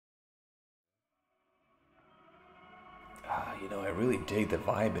You know, I really dig the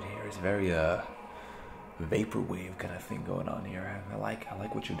vibe in here. It's very vaporwave kind of thing going on here. I like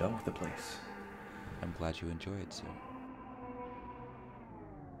what you've done with the place. I'm glad you enjoy it, sir.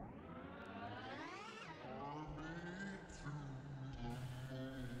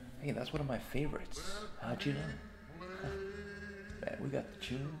 Hey, that's one of my favorites. How'd you know? Man, we got the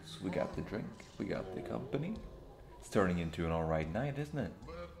tunes, we got the drink, we got the company. It's turning into an alright night, isn't it?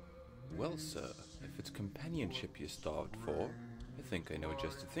 Well, sir, if it's companionship you're starved for, I think I know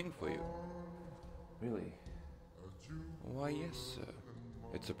just the thing for you. Really? Why, yes, sir.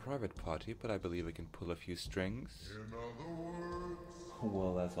 It's a private party, but I believe I can pull a few strings.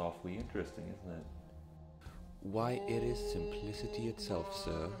 Well, that's awfully interesting, isn't it? Why, it is simplicity itself,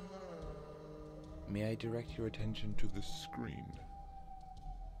 sir. May I direct your attention to the screen?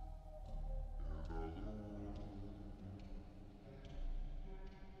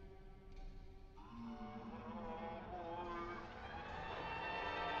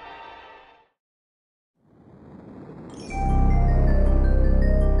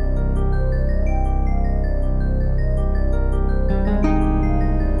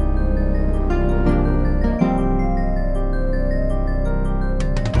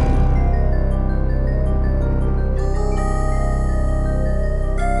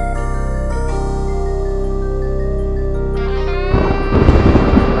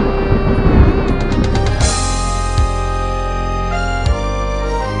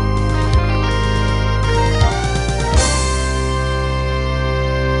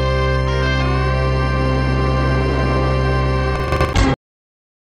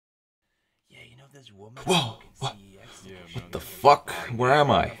 Whoa! What the fuck? Where am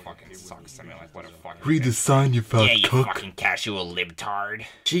I? Fucking sucks. I mean, like, what a fucking... Read the sign, you fat yeah, you cook. fucking casual libtard.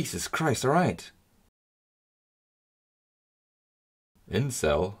 Jesus Christ, alright.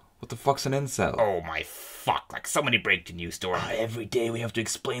 Incel? What the fuck's an incel? Oh my fuck, like somebody break the news store. Every day we have to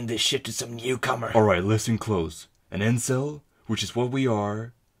explain this shit to some newcomer. Alright, listen close. An incel, which is what we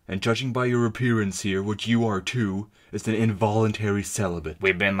are, and judging by your appearance here, what you are too, is an involuntary celibate.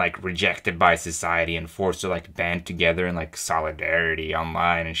 We've been, like, rejected by society and forced to, like, band together in, like, solidarity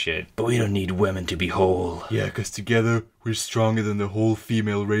online and shit. But we don't need women to be whole. Yeah, 'cause together, we're stronger than the whole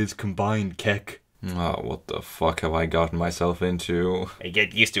female race combined, Keck. Oh, what the fuck have I gotten myself into? Hey,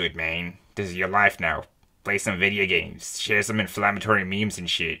 get used to it, man. This is your life now. Play some video games. Share some inflammatory memes and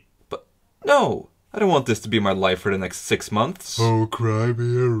shit. But, no! I don't want this to be my life for the next 6 months. Oh, cry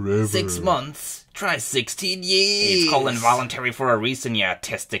me a river. 6 months? Try 16 years! It's called involuntary for a reason, you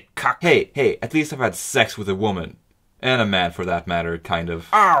autistic cuck. Hey, at least I've had sex with a woman. And a man, for that matter, kind of.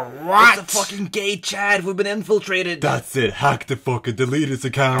 Oh, what? It's a fucking gay Chad. We've been infiltrated. That's it. Hack the fucking delete his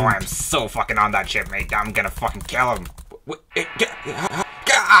account. Oh, I'm so fucking on that shit, mate. I'm gonna fucking kill him. It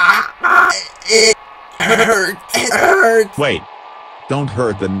hurts. It hurts. Wait. Don't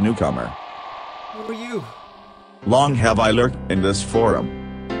hurt the newcomer. Who are you? Long have I lurked in this forum,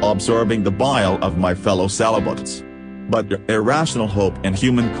 absorbing the bile of my fellow celibates. But your irrational hope in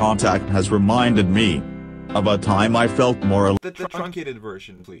human contact has reminded me of a time I felt more The truncated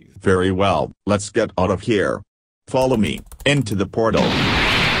version, please. Very well, let's get out of here. Follow me, into the portal.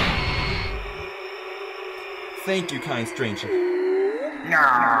 Thank you, kind stranger.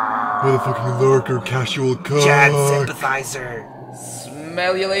 Motherfucking lurker, casual cook. Chad sympathizer.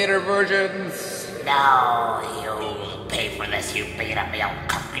 Smell you later, virgins. No, you'll pay for this, you beta male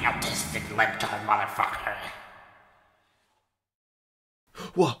cucking autistic libtard motherfucker.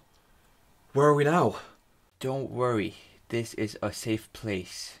 What? Where are we now? Don't worry, this is a safe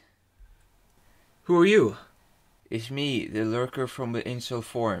place. Who are you? It's me, the lurker from the Incel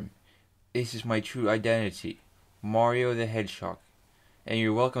Forum. This is my true identity, Mario the Hedgehog. And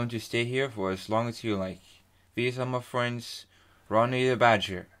you're welcome to stay here for as long as you like. These are my friends, Ronnie the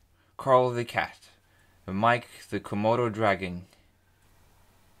Badger, Carl the Cat, and Mike the Komodo Dragon.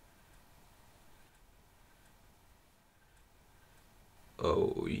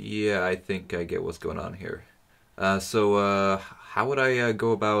 Oh, yeah, I think I get what's going on here. So, how would I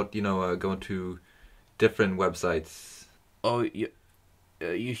go about, going to different websites? Oh,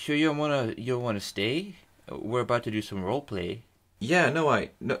 you sure you wanna stay? We're about to do some roleplay. Yeah,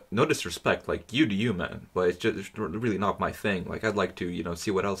 no disrespect, like, you to you, man, but it's really not my thing. Like, I'd like to,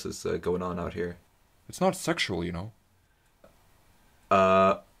 see what else is going on out here. It's not sexual, you know.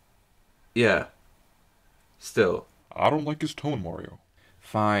 Yeah. Still. I don't like his tone, Mario.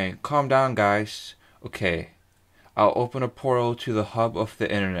 Fine, calm down, guys. Okay, I'll open a portal to the hub of the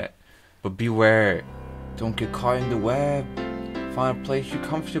internet. But beware, don't get caught in the web. Find a place you're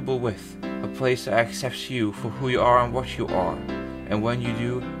comfortable with. A place that accepts you for who you are and what you are. And when you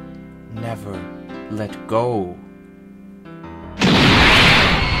do, never let go.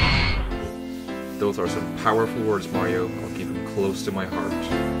 Those are some powerful words, Mario. I'll keep them close to my heart.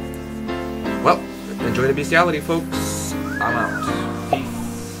 Well, enjoy the bestiality, folks. I'm out. Peace.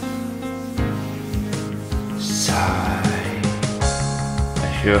 Sigh.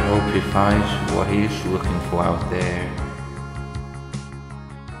 I sure hope he finds what he's looking for out there.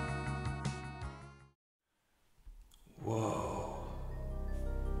 Whoa.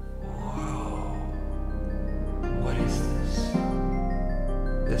 Whoa. What is this?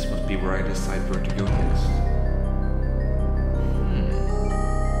 This must be where I decide where to go next.